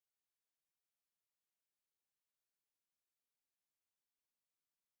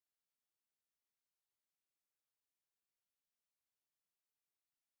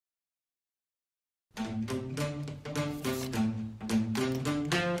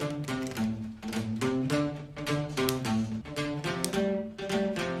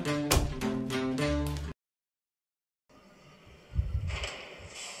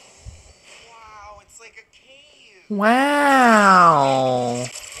It's like a cave. Wow.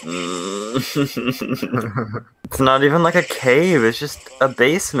 It's not even like a cave, it's just a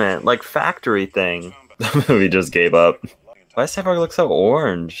basement, like factory thing. The movie just gave up. Why does everyone look so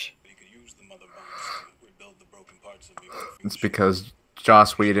orange? It's because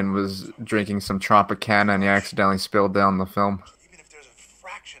Joss Whedon was drinking some Tropicana and he accidentally spilled down the film.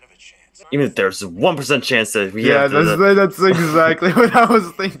 Even if there's a 1% chance that we Yeah, have to... that's exactly what I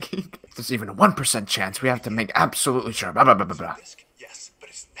was thinking. There's even a 1% chance we have to make absolutely sure. Blah, blah, blah, blah, blah. Yes, but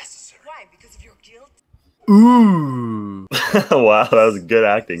it's necessary. Why? Because of your guilt? Ooh. Wow, that was good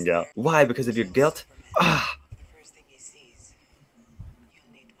acting, gal. Why? Because of your guilt? Ah. First thing he sees,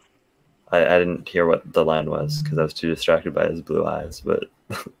 you'll need one. I didn't hear what the line was because I was too distracted by his blue eyes, but...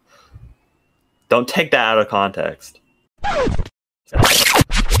 Don't take that out of context.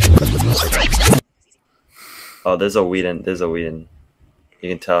 Oh, there's a Whedon. There's a Whedon. You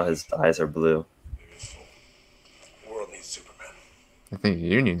can tell his eyes are blue. The world needs Superman. I think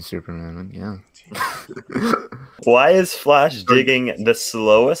you need Superman, yeah. Why is Flash digging the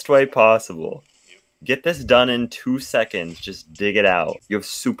slowest way possible? Get this done in 2 seconds. Just dig it out. You have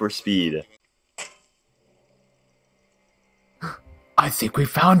super speed. I think we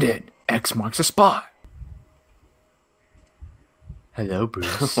found it. X marks the spot. Hello,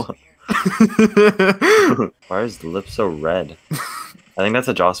 Bruce. Why is the lip so red? I think that's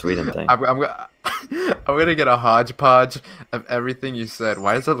a Joss Whedon thing. I'm gonna get a hodgepodge of everything you said.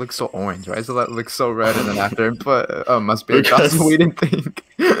 Why does that look so orange? Why does it look so red? And then after input, oh, must be a Joss Whedon thing.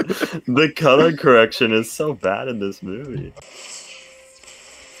 The color correction is so bad in this movie.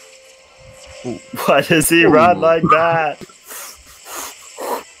 Ooh. Why does he run like that?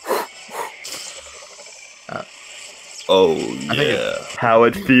 Oh yeah, how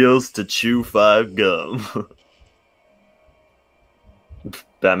it feels to chew 5 gum.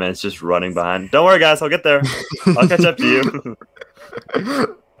 Batman's just running behind. Don't worry, guys, I'll get there. I'll catch up to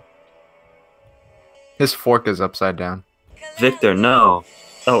you. His fork is upside down. Victor, no.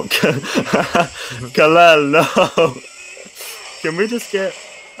 Oh, Kal-El, no. Can we just get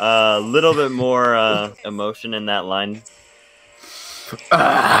a little bit more emotion in that line?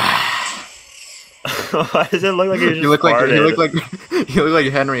 Why does it look like you look like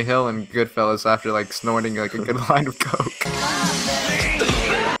Henry Hill in Goodfellas after like snorting like a good line of coke.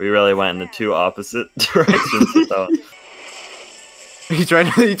 We really went in the 2 opposite directions with that one. He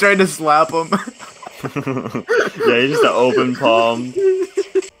tried to slap him. Yeah, he's just an open palm.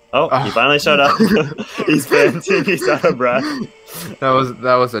 Oh, he finally showed up. He's panting. He's out of breath. That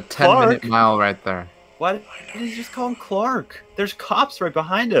was a 10-minute mile right there. Why did he just call him Clark? There's cops right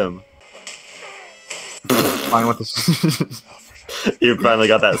behind him. Fine with this. You finally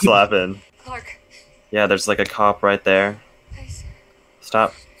got that slap in. Clark. Yeah, there's like a cop right there.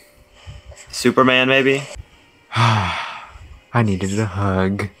 Stop. Superman, maybe? I needed a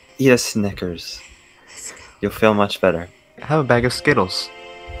hug. Eat a Snickers. You'll feel much better. Have a bag of Skittles.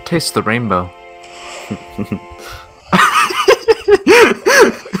 Taste the rainbow.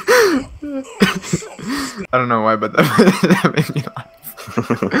 I don't know why, but that made me laugh.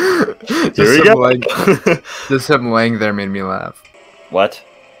 Here we go. Just him laying there made me laugh. What?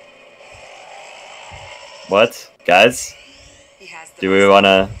 What? Guys? Do we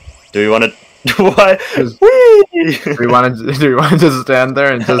wanna what? Do we want to just stand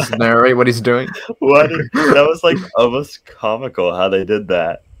there and just narrate what he's doing? What? That was like almost comical how they did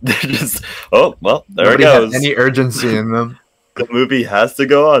that. They're just, oh well, there it goes. Had any urgency in them? The movie has to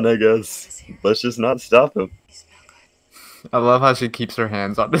go on, I guess. Let's just not stop him. I love how she keeps her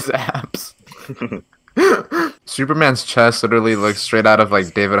hands on his abs. Superman's chest literally looks straight out of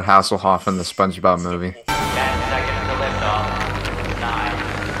like David Hasselhoff in the SpongeBob movie. 10 seconds to lift off.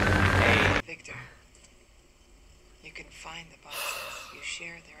 9, 8. Victor, you can find the bosses. You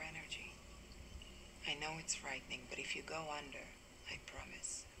share their energy. I know it's frightening, but if you go under, I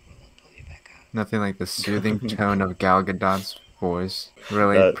promise we will pull you back out. Nothing like the soothing tone of Gal Gadot's voice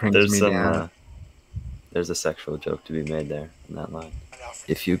really brings me down. There's a sexual joke to be made there in that line.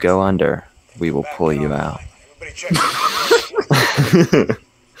 If you go under, we will pull you out.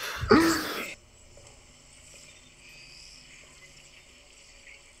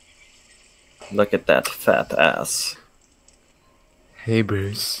 Look at that fat ass. Hey,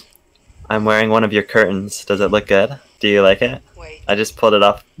 Bruce. I'm wearing one of your curtains. Does it look good? Do you like it? Wait. I just pulled it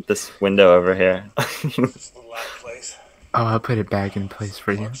off this window over here. Oh, I'll put it back in place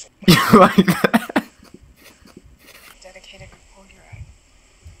for you. You like that?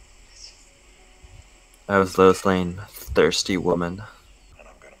 I was Lois Lane, thirsty woman.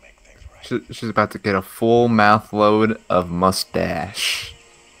 She's about to get a full mouth load of mustache.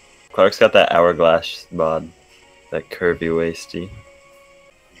 Clark's got that hourglass bod, that curvy waisty.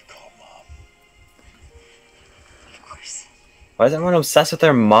 Of course. Why is everyone obsessed with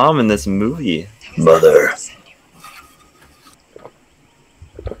their mom in this movie? Mother. I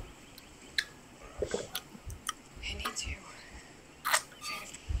need you.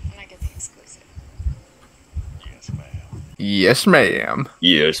 When I get the exclusive. Yes, ma'am.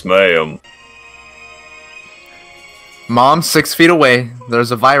 Yes, ma'am. Mom, 6 feet away.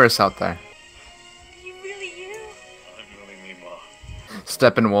 There's a virus out there. You really you?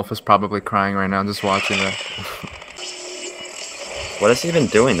 Steppenwolf is probably crying right now just watching that. What is he even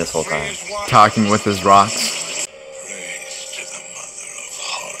doing this whole time? Talking with his rocks.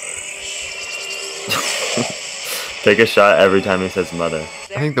 Take a shot every time he says mother.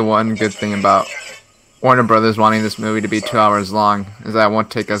 I think the one good thing about Warner Brothers wanting this movie to be 2 hours long is that it won't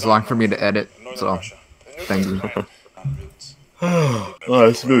take as long for me to edit. So, thank you. Oh,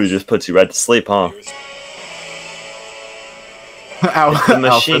 this movie just puts you right to sleep, huh? The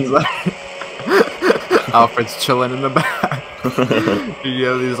machine. Alfred's chilling in the back. You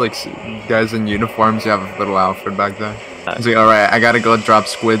have these like guys in uniforms. You have little Alfred back there. He's like, all right, I gotta go drop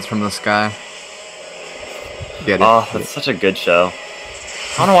squids from the sky. Get it? Oh, that's such a good show.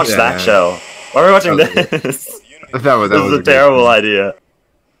 I want to watch that show. Why are we watching this? This was a terrible idea.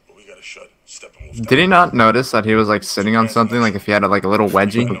 Did he not notice that he was like sitting on something? Like if he had like a little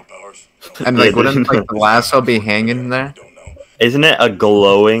wedgie, and like wouldn't like the lasso be hanging there? Isn't it a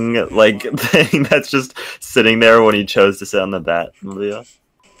glowing like thing that's just sitting there when he chose to sit on the Batmobile?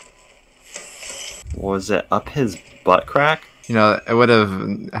 Was it up his butt crack? You know, it would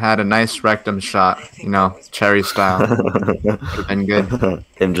have had a nice rectum shot. You know, cherry style. Would have been good.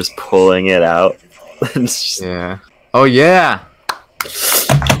 Him just pulling it out. Yeah. Oh yeah.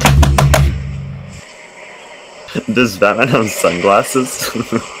 Does Batman have sunglasses?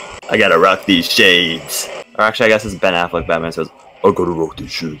 I gotta rock these shades. Or actually, I guess it's Ben Affleck Batman says, I gotta rock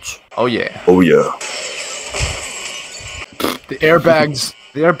these shades. Oh yeah. Oh yeah. The airbags.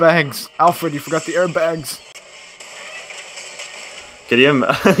 The airbags. Alfred, you forgot the airbags. Could you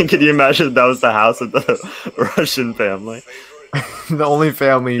imagine if that was the house of the Russian family? The only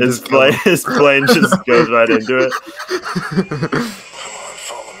family. His plane just goes right into it.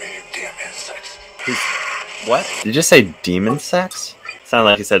 Follow me, you damn insects. What? Did you just say demon sex? Sounded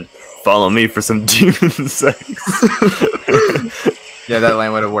like he said, follow me for some demon sex. Yeah, that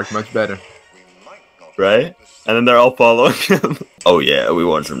line would have worked much better. Right? And then they're all following him. Oh yeah, we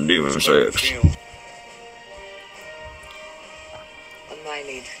want some demon sex. On my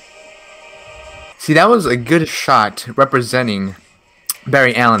lead. See, that was a good shot representing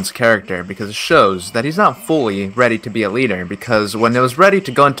Barry Allen's character because it shows that he's not fully ready to be a leader because when it was ready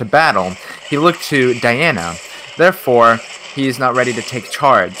to go into battle, he looked to Diana. Therefore, he's not ready to take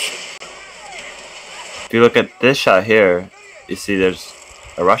charge. If you look at this shot here, you see there's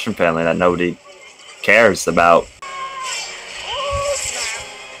a Russian family that nobody cares about.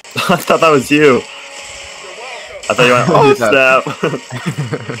 I thought that was you. I thought you went, oh snap.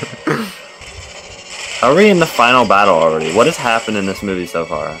 Are we in the final battle already? What has happened in this movie so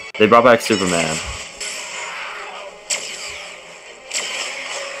far? They brought back Superman.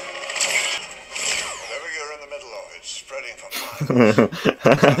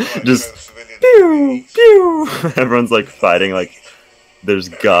 Just pew pew. Everyone's like fighting like there's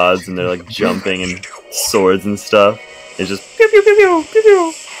gods and they're like jumping and swords and stuff. It's just pew pew pew pew pew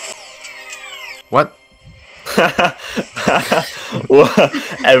pew. What?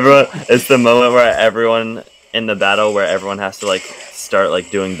 Everyone, it's the moment where everyone in the battle where everyone has to like start like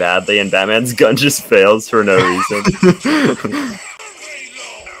doing badly and Batman's gun just fails for no reason.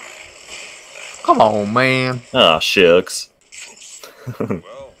 Come on, man. Oh shucks.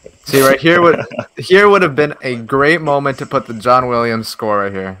 See, right here would have been a great moment to put the John Williams score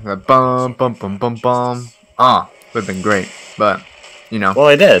right here. The bum bum bum bum bum. Would have been great, but you know. Well,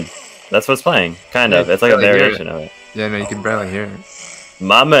 I did. That's what's playing. Kind of. It's like a variation of it. Yeah, no, you can barely hear it.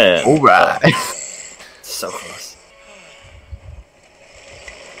 My man. All right. So close.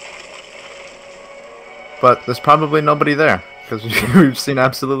 But there's probably nobody there because we've seen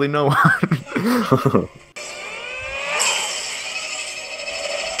absolutely no one.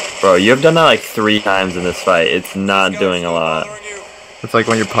 Bro, you have done that like 3 times in this fight. It's not doing a lot. It's like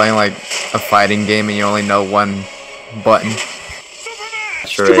when you're playing like a fighting game and you only know one button.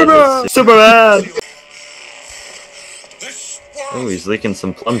 Superman! Superman! Oh, he's leaking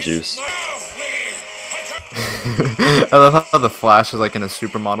some plum juice. I love how the Flash is like in a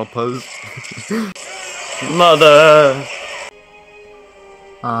supermodel pose. Mother.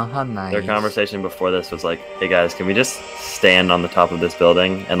 How nice. Their conversation before this was like, "Hey guys, can we just stand on the top of this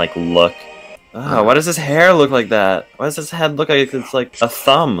building and like look? Oh, why does his hair look like that? Why does his head look like it's like a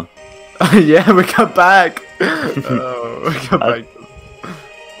thumb?" Yeah, we got back. Oh, we got back.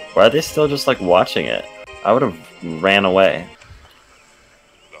 Why are they still just like watching it? I would have ran away.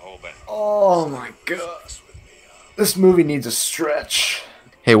 Oh my god. This movie needs a stretch.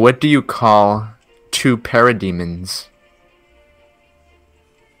 Hey, what do you call two parademons?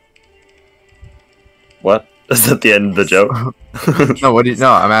 What? Is that the end of the joke? No,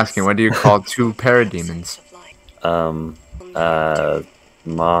 no, I'm asking, what do you call two parademons? Mommies?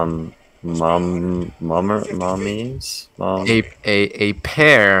 Mom. A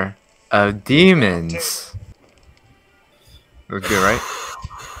pair of demons. That's good, right?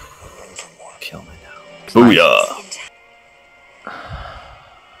 Kill me now. Booyah!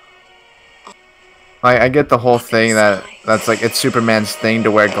 I get the whole thing that's like it's Superman's thing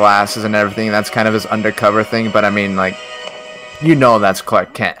to wear glasses and everything. That's kind of his undercover thing, but I mean, like, you know, that's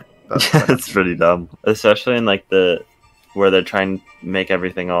Clark Kent. Yeah, that's pretty dumb, especially in like where they're trying to make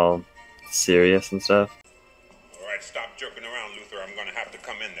everything all serious and stuff. All right, stop jerking around, Luther. I'm gonna have to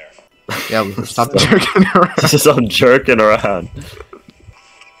come in there. Yeah, Luther, stop jerking around. Just all jerking around.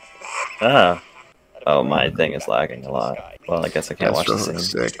 Ah. Oh, my thing is lagging a lot. Well, I guess I can't watch the scene.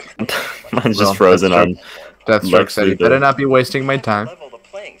 Sick. Mine's just frozen on. Deathstroke said he better not be wasting my time.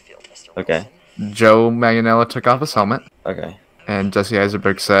 Okay. Joe Manganiello took off his helmet. Okay. And Jesse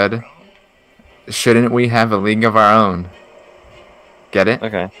Eisenberg said, "Shouldn't we have a league of our own?" Get it?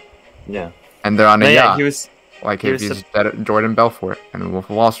 Okay. Yeah. And they're on a yacht. He was. Like if he's Jordan Belfort and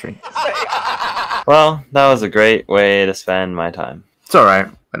Wolf of Wall Street. Well, that was a great way to spend my time. It's alright.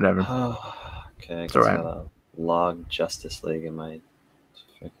 Whatever. Okay, I It's guess alright. I gotta log Justice League in my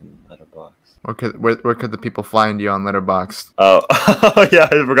freaking letterbox. Where could the people find you on Letterboxd? Oh, yeah,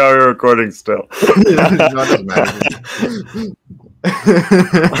 I forgot we were recording still. No, it doesn't matter.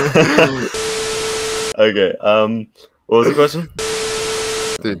 Okay, what was the question?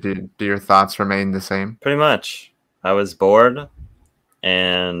 Do your thoughts remain the same? Pretty much. I was bored,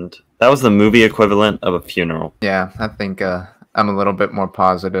 and that was the movie equivalent of a funeral. Yeah, I think I'm a little bit more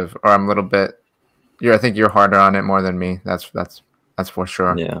positive, or I'm a little bit. I think you're harder on it more than me. That's for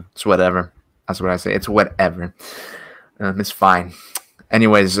sure. Yeah. It's whatever. That's what I say. It's whatever. It's fine.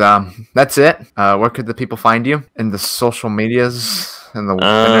 Anyways, that's it. Where could the people find you? In the social medias and the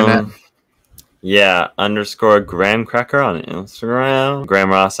internet? Yeah, _Graham on Instagram, Graham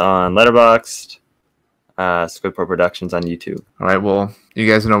Ross on Letterboxd, Squidport Productions on YouTube. All right. Well, you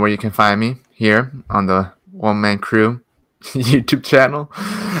guys know where you can find me here on the One Man Crew YouTube channel.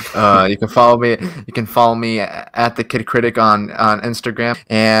 You can follow me. You can follow me at the Kid Critic on Instagram,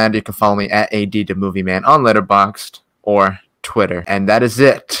 and you can follow me at addamovieman on Letterboxd or Twitter. And that is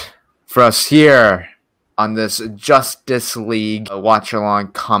it for us here on this Justice League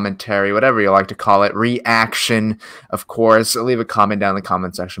watch-along commentary, whatever you like to call it, reaction, of course. Leave a comment down in the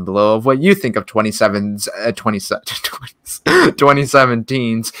comment section below of what you think of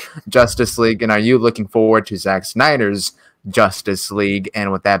 2017's Justice League, and are you looking forward to Zack Snyder's Justice League?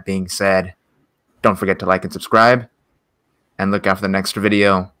 And with that being said, don't forget to like and subscribe, and look out for the next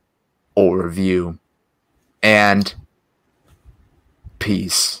video or review. And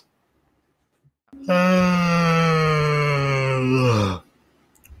peace.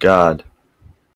 God.